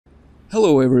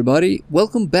Hello everybody,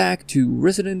 welcome back to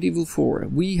Resident Evil 4.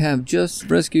 We have just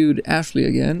rescued Ashley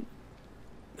again.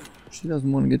 She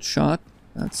doesn't want to get shot,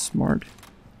 that's smart.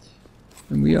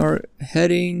 And we are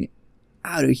heading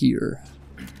out of here.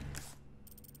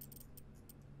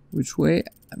 Which way?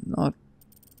 I'm not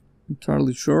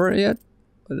entirely sure yet,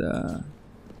 but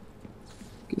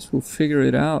guess we'll figure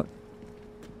it out.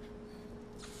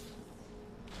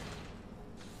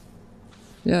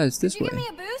 Yeah, it's this way. Give me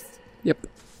a boost? Yep.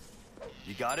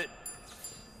 You got it?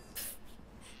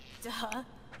 Duh.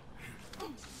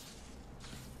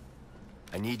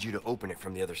 I need you to open it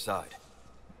from the other side.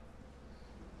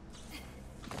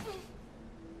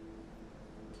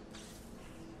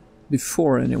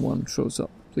 Before anyone shows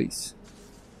up, please.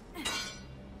 I'm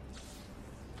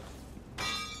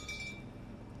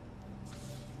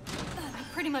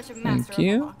pretty much a master Thank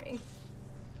you. of walking.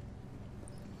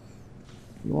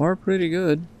 You are pretty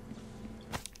good.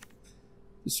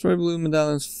 Destroy blue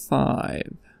medallions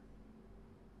 5.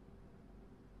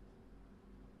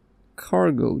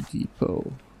 Cargo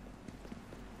depot.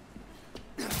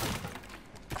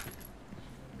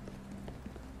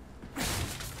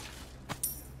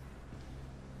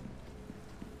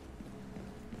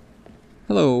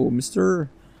 Hello, mister.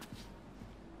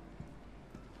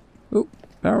 Oh,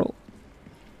 barrel.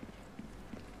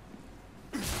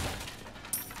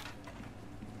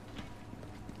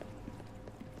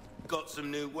 Got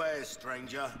some new wares,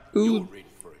 stranger. Ooh. You're ready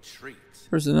for a treat.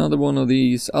 There's another one of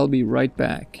these. I'll be right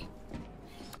back.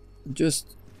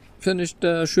 Just finished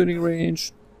the shooting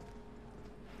range.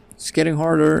 It's getting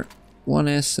harder. 1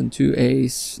 S and 2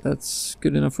 A's. That's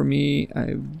good enough for me.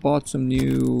 I bought some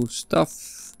new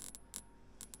stuff.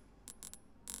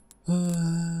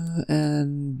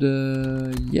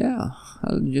 Yeah,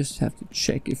 I'll just have to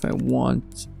check if I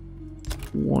want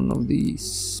one of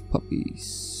these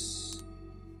puppies.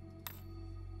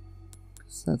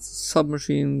 That's a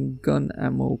submachine gun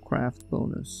ammo craft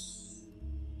bonus.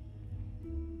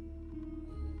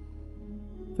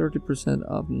 30%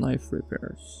 of knife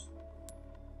repairs.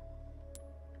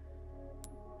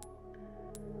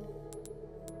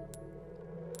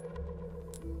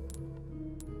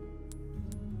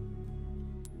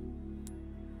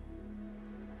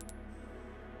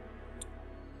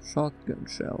 Shotgun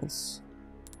shells.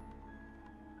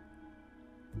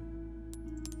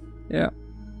 Yeah.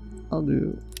 I'll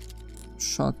do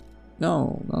shot.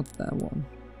 No, not that one.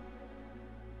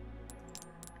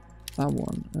 That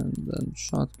one, and then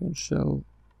shotgun shell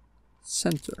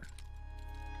center.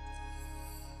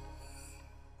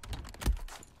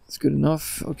 That's good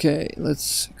enough. Okay,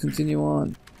 let's continue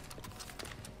on.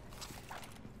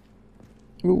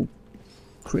 Ooh,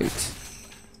 crate.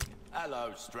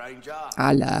 Hello, stranger.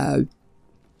 Hello.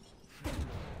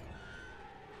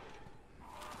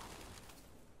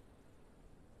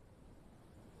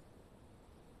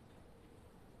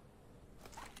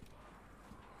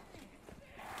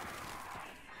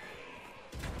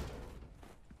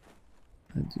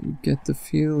 I do get the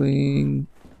feeling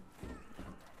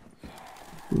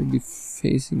we'll be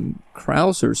facing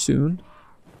Krauser soon.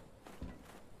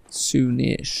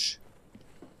 Soonish.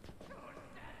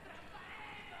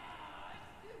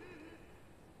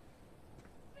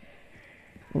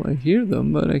 Well, I hear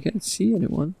them, but I can't see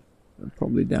anyone. They're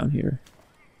probably down here.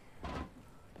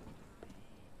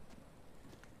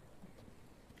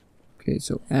 Okay,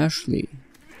 so Ashley,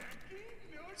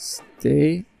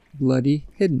 stay bloody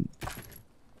hidden.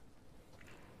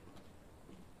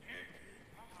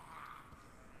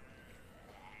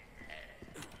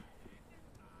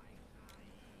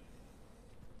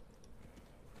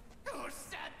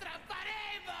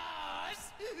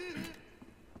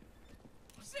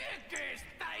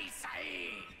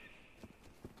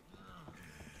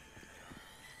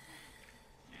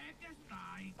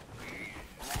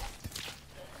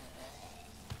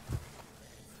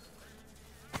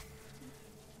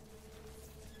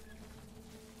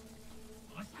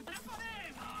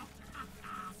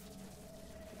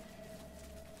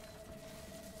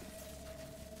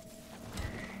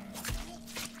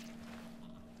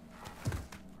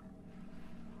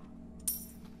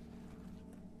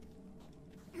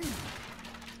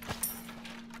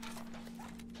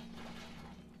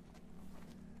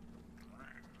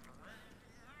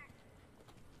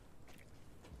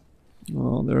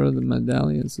 Oh, there are the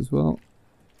medallions as well.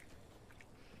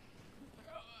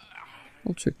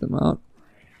 I'll check them out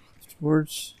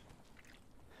afterwards.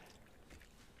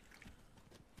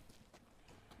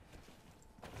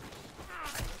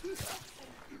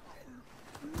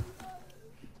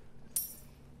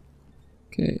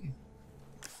 Okay.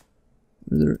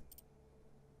 Are there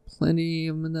plenty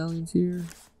of medallions here?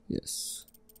 Yes.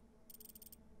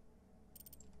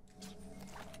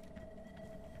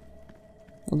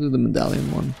 I'll do the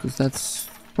medallion one, because that's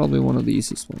probably one of the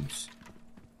easiest ones.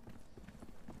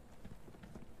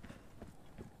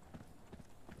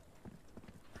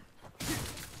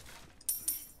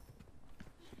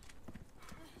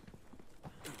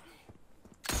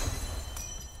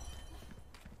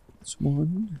 That's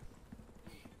one.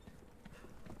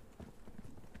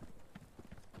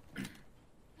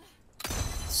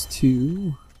 That's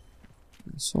two.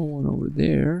 I saw one over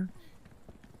there.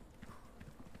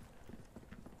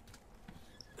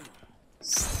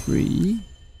 It's three.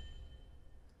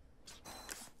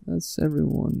 That's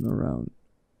everyone around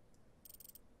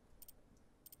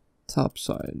top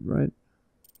side, right?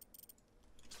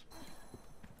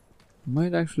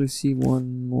 Might actually see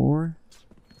one more.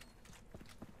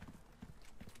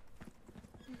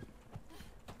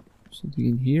 Something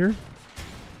in here.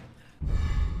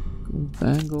 Gold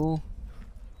bangle.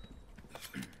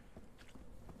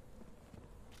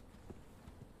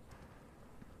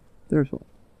 There's one.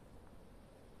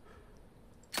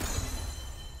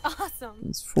 Awesome.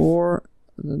 That's four.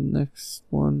 And the next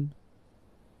one,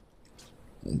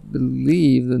 I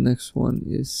believe the next one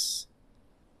is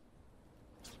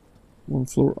one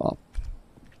floor up.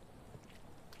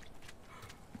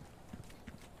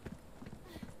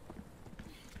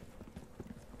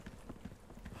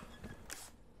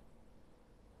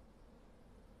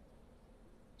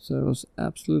 So I was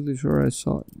absolutely sure I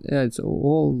saw it. Yeah, it's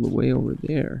all the way over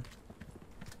there.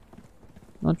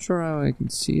 Not sure how I can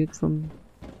see it from...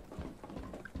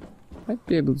 Might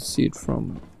be able to see it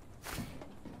from...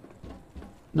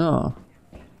 No.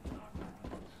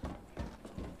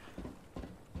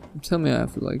 Tell me I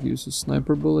have to like use a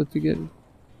sniper bullet to get it.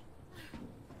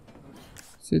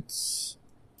 It's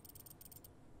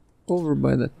over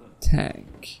by the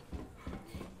tank.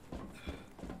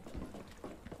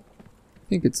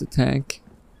 I think it's a tank.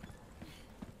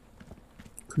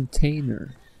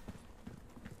 Container.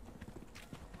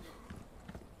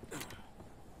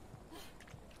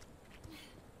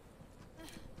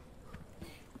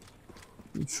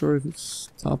 Not sure if it's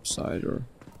topside or...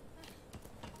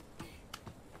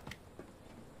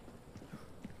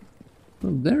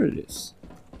 Oh, there it is.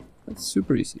 That's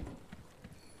super easy.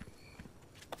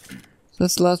 So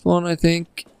that's the last one, I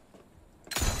think.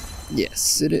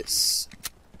 Yes, it is.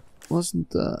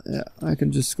 Wasn't yeah, I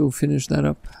can just go finish that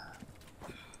up.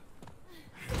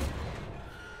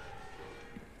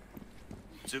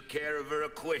 Took care of her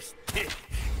request.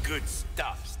 Good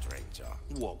stuff, stranger.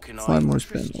 What can I 5 more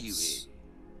interest you spells.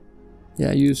 in? Yeah,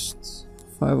 I used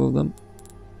 5 of them.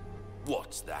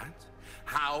 What's that?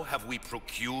 How have we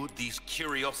procured these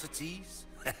curiosities?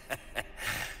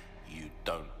 You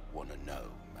don't want to know,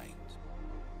 mate.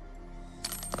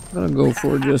 I'm gonna go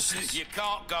for just You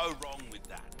can't go wrong with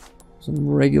that. some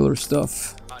regular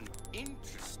stuff. An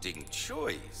interesting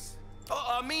choice.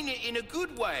 Oh, I mean it in a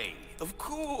good way, of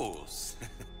course.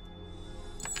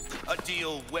 A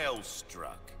deal well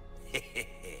struck.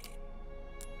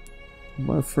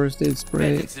 My first aid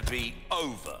spray. Better to be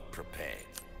over prepared.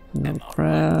 Now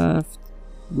craft.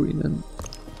 Green and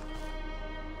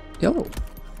yellow.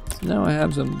 So now I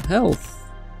have some health.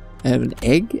 I have an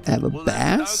egg. I have a Well,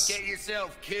 bass. don't get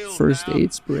yourself killed First now.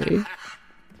 aid spray.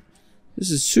 This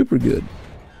is super good.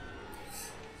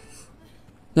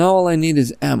 Now all I need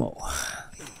is ammo.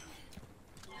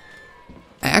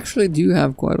 I actually do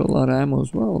have quite a lot of ammo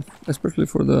as well, especially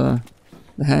for the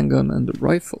handgun and the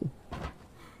rifle.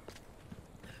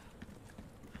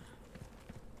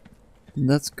 And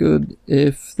that's good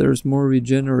if there's more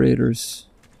regenerators.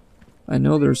 I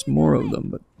know there's more of them,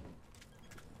 but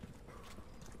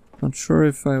not sure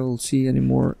if I will see any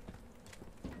more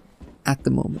at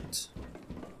the moment.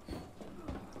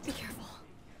 Be careful.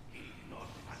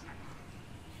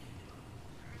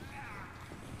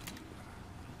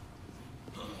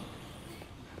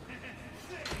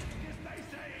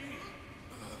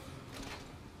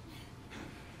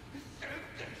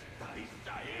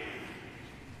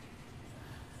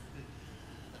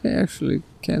 I actually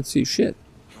can't see shit.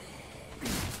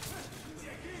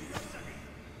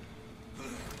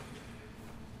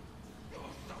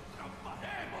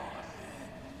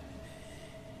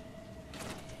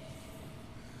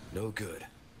 No good.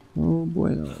 Oh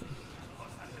bueno.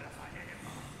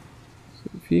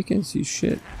 So if he can see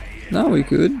shit, now we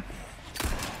could.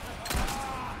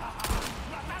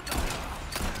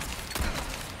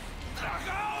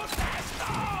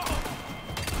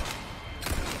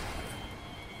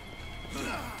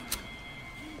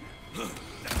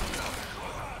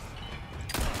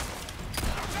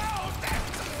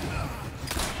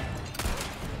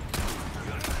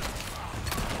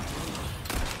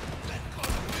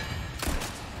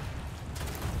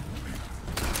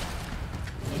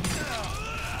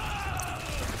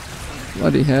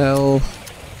 Bloody hell.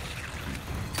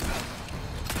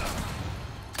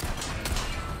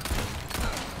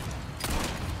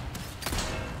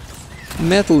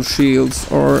 Metal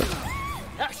shields are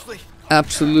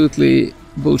absolutely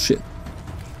bullshit.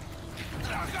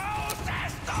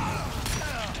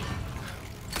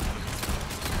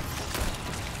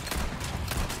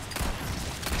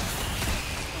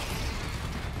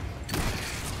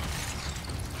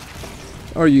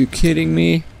 Are you kidding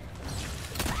me?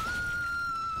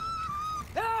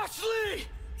 Ashley!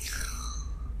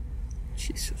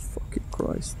 Jesus fucking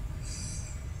Christ.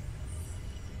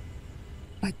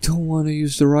 I don't want to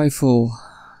use the rifle.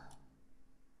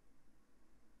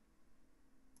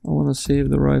 I want to save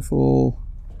the rifle.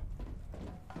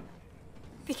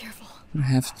 Be careful. I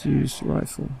have to use the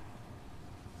rifle.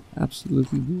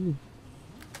 Absolutely do.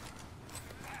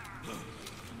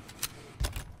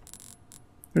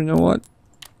 You know what?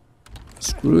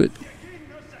 Screw it.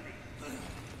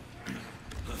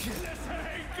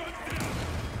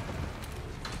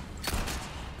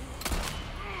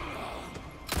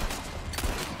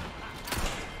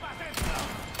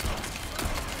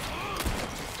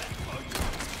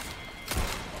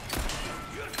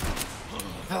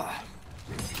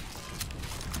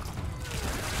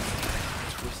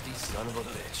 Twisty son of a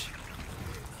bitch.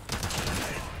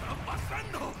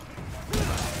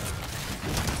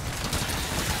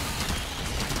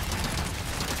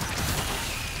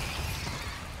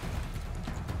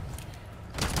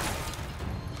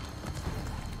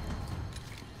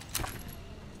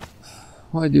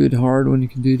 Why do it hard when you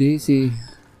can do it easy?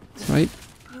 Right?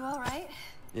 You alright?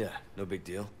 Yeah, no big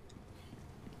deal.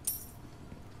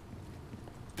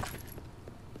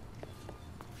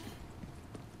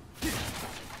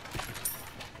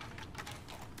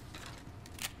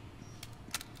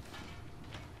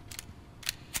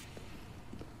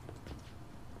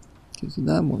 Because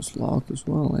that one's locked as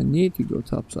well. I need to go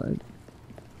topside.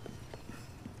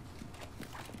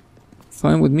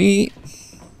 Fine with me.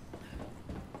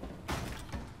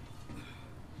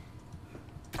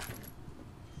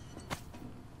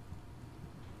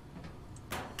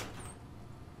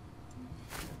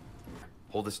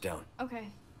 Hold this down. Okay.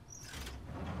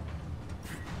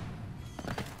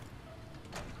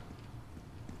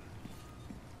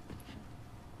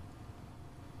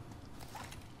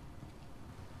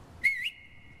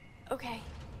 Okay.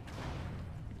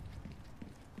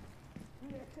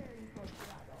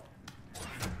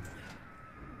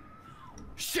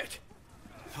 Shit!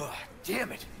 Oh,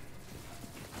 damn it!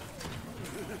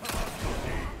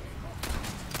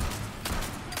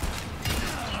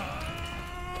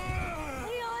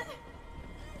 Leon!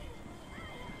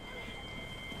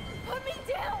 Put me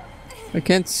down! I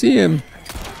can't see him.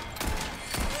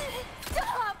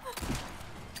 Stop!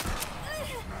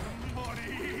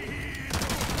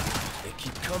 They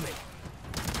keep coming.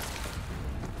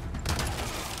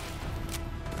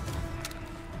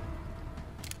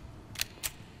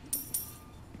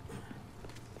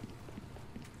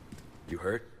 You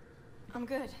hurt? I'm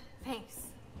good, thanks.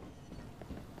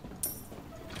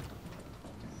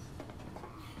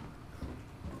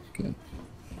 Okay.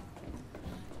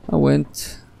 I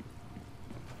went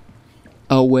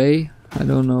away. I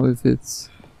don't know if it's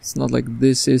not like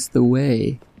this is the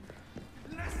way.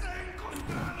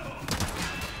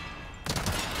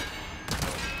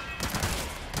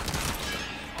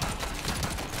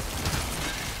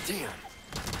 Damn!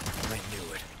 I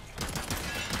knew it.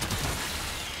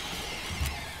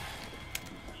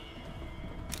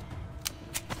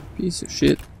 Piece of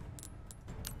shit.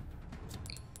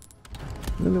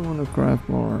 Really want to craft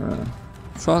more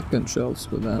shotgun shells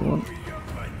with that one.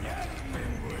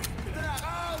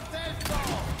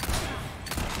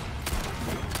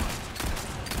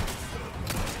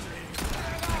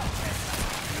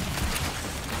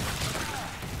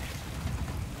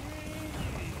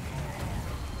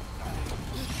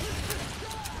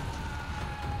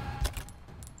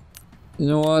 You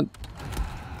know what?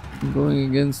 I'm going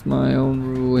against my own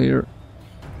rule here.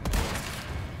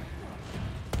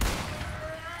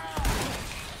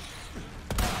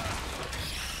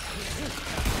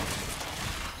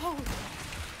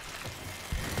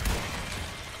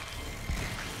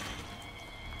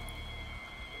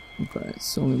 Okay,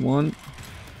 it's only one.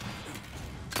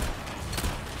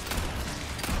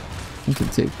 I can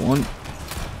take one. I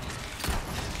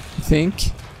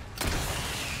think.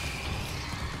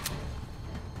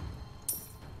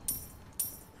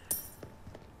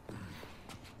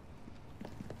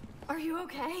 Are you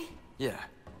okay? Yeah.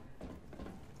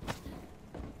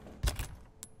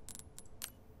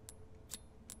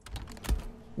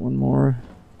 One more.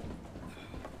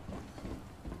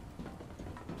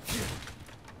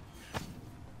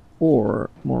 or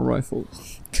more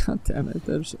rifles. God damn it,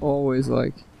 there's always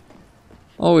like...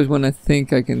 Always when I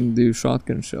think I can do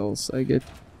shotgun shells, I get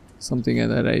something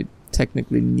that I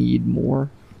technically need more.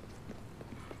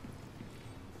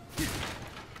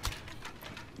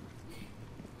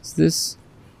 Is this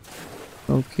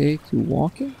okay to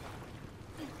walk in?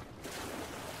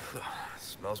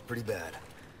 Smells pretty bad.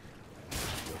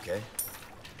 You okay?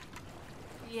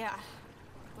 Yeah.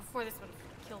 Before this would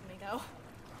have killed me, though.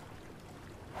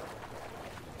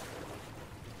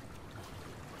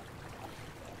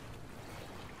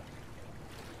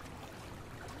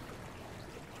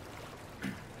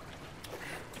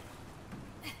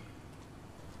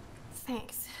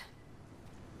 Thanks.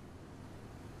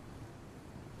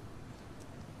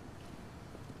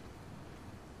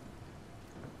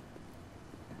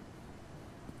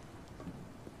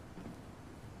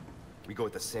 We go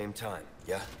at the same time,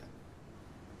 yeah?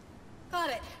 Got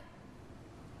it.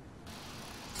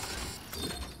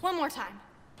 One more time.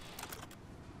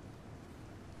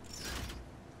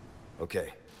 Okay.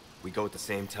 We go at the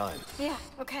same time. Yeah,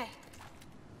 okay.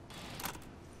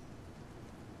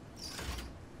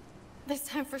 This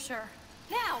time for sure.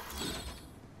 Now!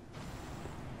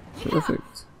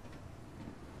 Perfect.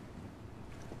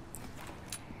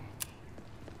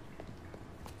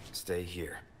 Stay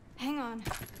here. Hang on.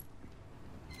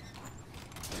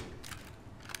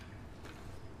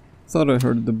 Thought I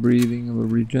heard the breathing of a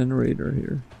regenerator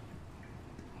here.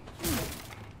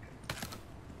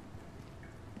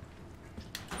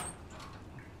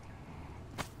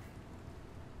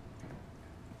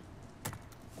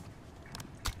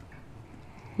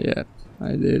 Yep,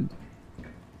 I did.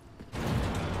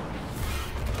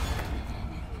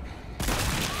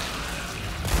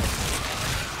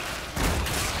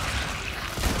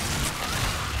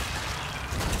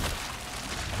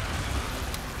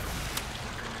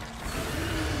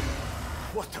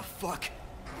 What the fuck?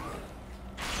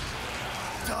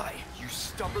 Die, you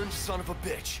stubborn son of a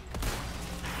bitch!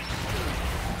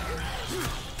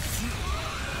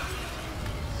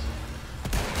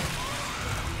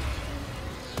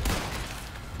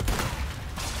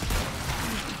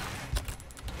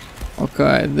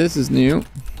 Okay, this is new.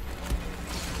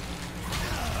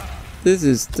 This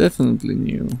is definitely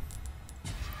new.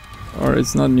 Or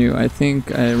it's not new, I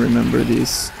think I remember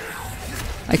this.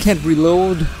 I can't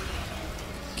reload.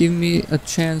 Give me a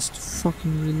chance to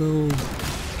fucking reload.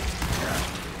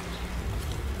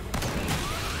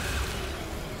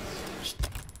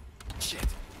 Shit.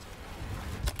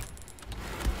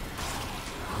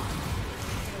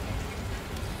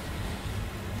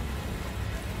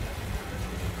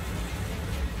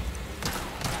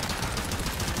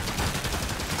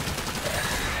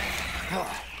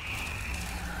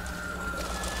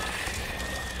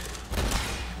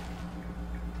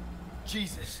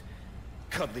 Jesus,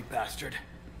 cuddly bastard.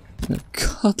 A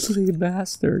cuddly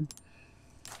bastard.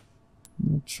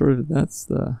 Not sure if that's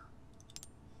the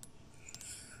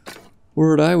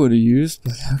word I would have used,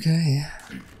 but okay.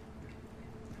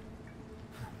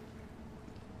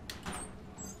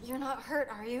 You're not hurt,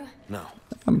 are you? No.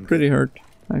 I'm pretty hurt,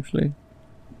 actually.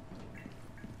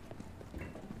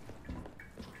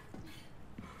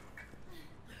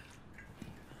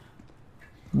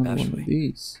 Not one of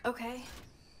these. Okay.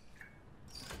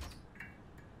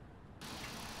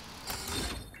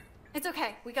 It's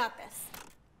okay, we got this.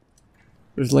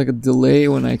 There's like a delay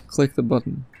when I click the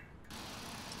button.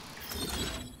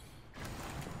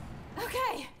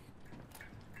 Okay!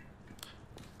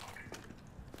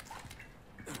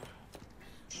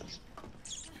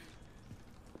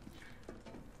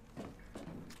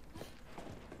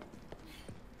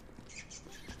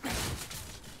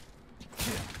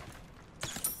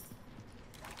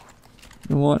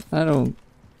 You know what?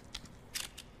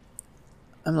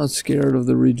 I'm not scared of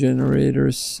the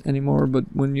regenerators anymore, but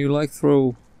when you like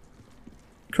throw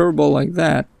curveball like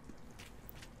that,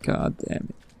 god damn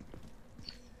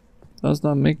it. Does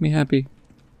not make me happy.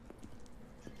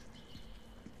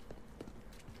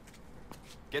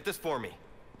 Get this for me.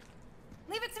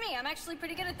 Leave it to me, I'm actually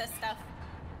pretty good at this stuff.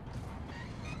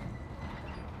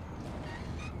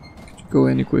 Could you go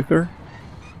any quicker?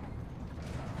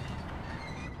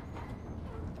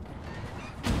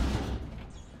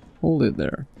 Hold it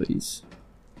there, please.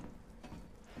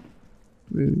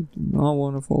 We do not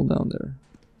want to fall down there.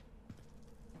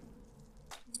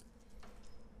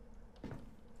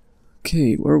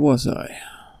 Okay, where was I?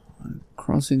 I'm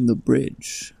crossing the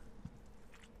bridge.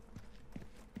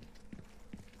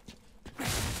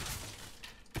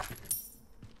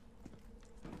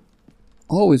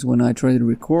 Always when I try to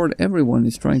record, everyone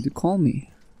is trying to call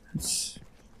me. It's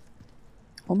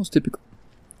almost typical.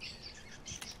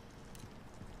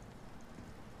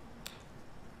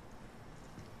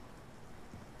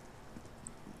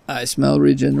 I smell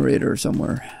regenerator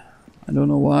somewhere. I don't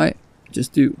know why,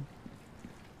 just do.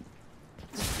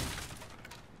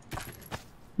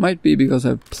 Might be because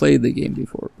I've played the game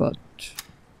before, but...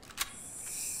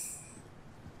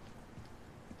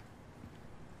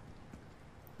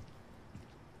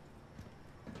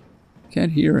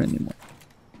 Can't hear anymore.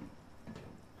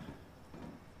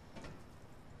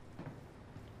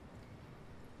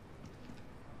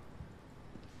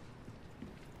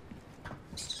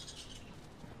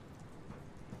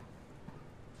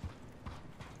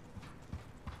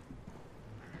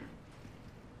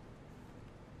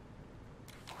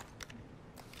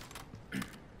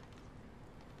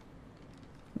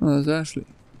 Oh, that's Ashley.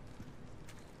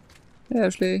 Hey,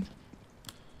 Ashley.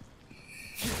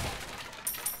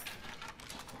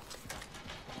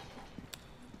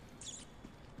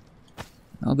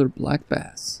 Another black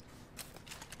bass.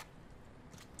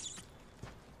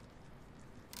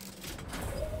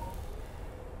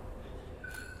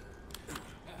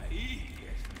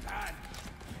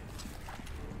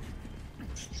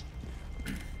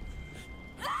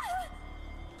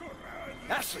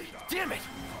 Ashley, damn it!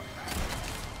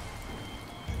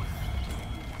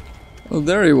 Oh,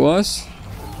 there he was.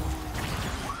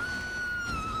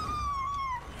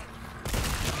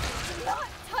 Do not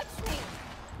touch me!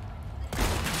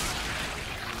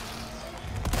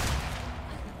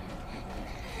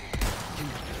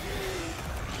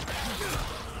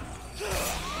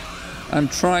 I'm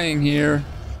trying here.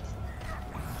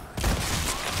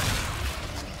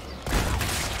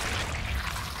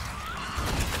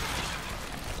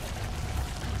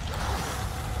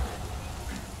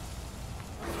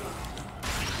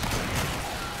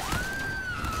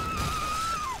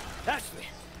 Ashley!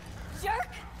 Jerk!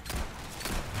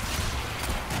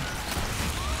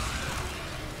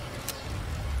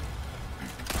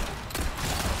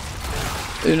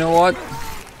 You know what?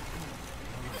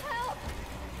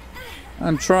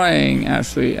 I'm trying,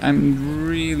 Ashley. I'm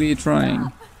really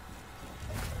trying.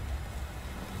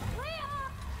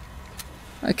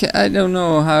 I don't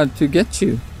know how to get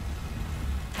you.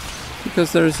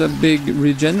 Because there's a big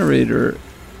regenerator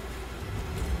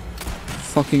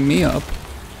fucking me up.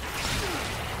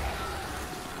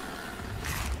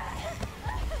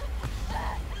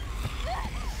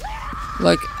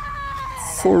 Like,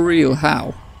 for real,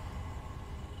 how?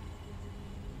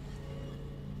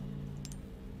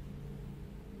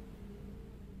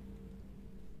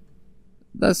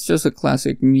 That's just a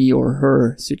classic me or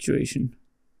her situation.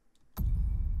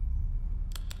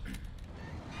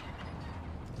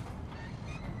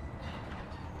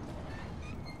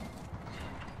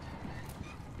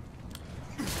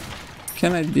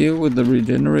 Can I deal with the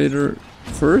regenerator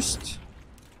first?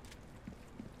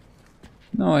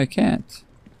 No, I can't.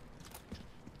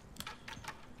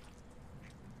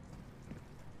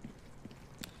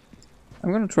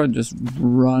 I'm gonna try just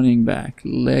running back,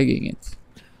 legging it.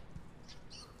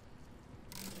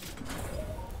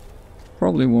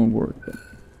 Probably won't work, but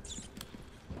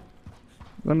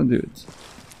I'm gonna do it.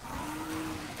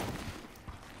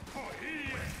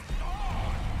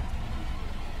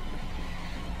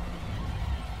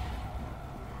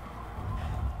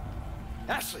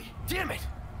 Ashley, damn it!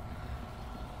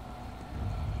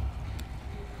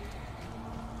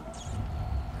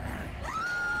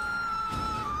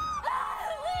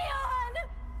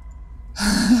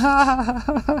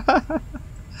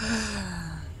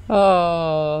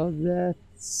 Oh,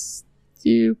 that's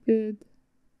stupid.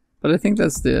 But I think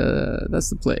that's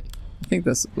the play. I think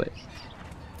that's the play.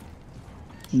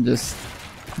 And just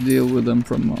deal with them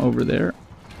from over there,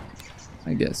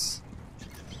 I guess.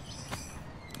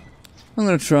 I'm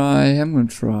gonna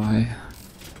try.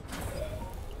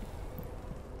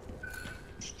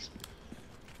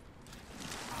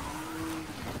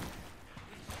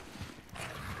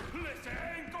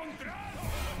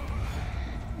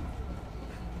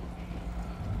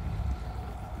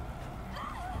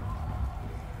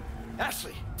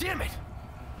 Ashley, damn it!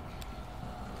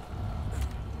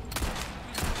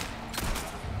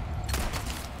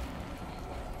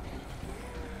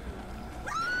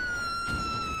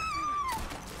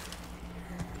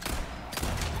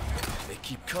 They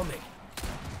keep coming.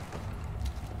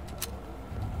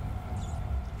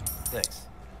 Thanks.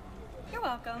 You're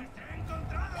welcome.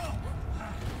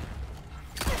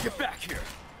 Get back here!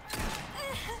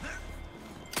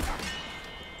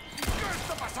 ¿Qué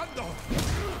está pasando?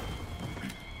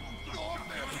 ¡No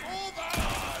me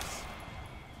jodas!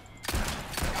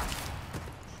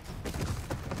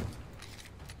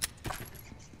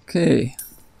 Okay.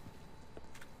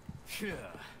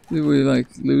 Did we like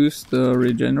lose the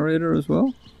regenerator as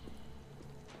well?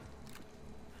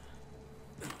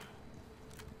 I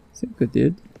think we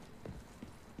did.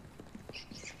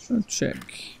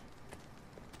 check.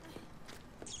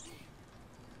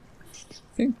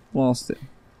 I think lost it.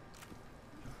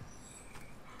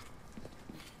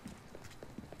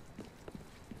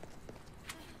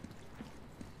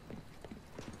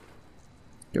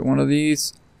 Get one of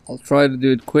these. I'll try to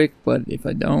do it quick, but if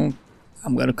I don't,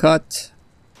 I'm gonna cut.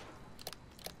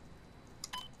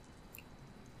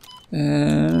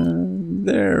 And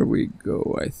there we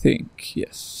go, I think,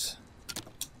 yes.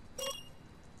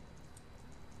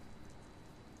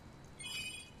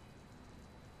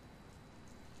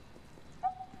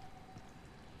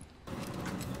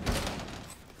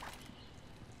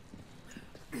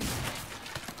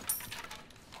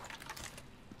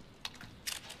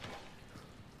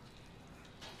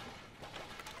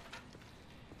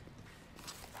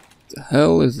 The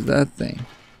hell is that thing?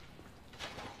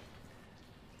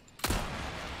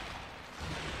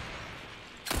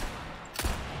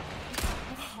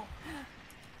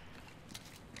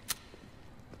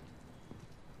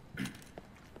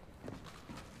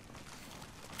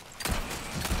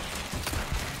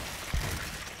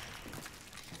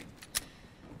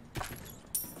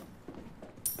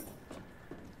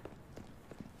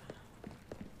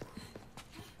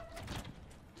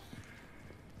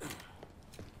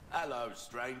 Hello,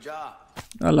 stranger.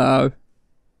 Hello.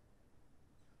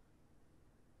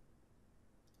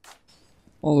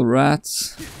 All the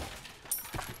rats.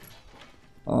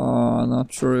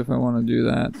 Not sure if I want to do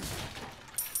that.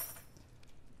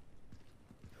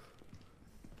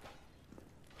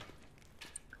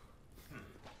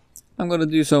 I'm gonna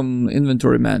do some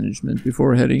inventory management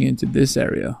before heading into this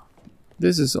area.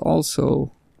 This is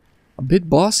also a bit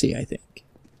bossy, I think.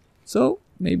 So,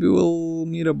 maybe we'll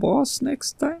meet a boss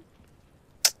next time?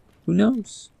 Who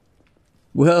knows?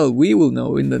 Well, we will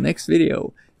know in the next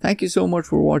video. Thank you so much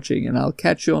for watching, and I'll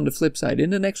catch you on the flip side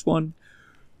in the next one.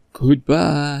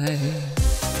 Goodbye.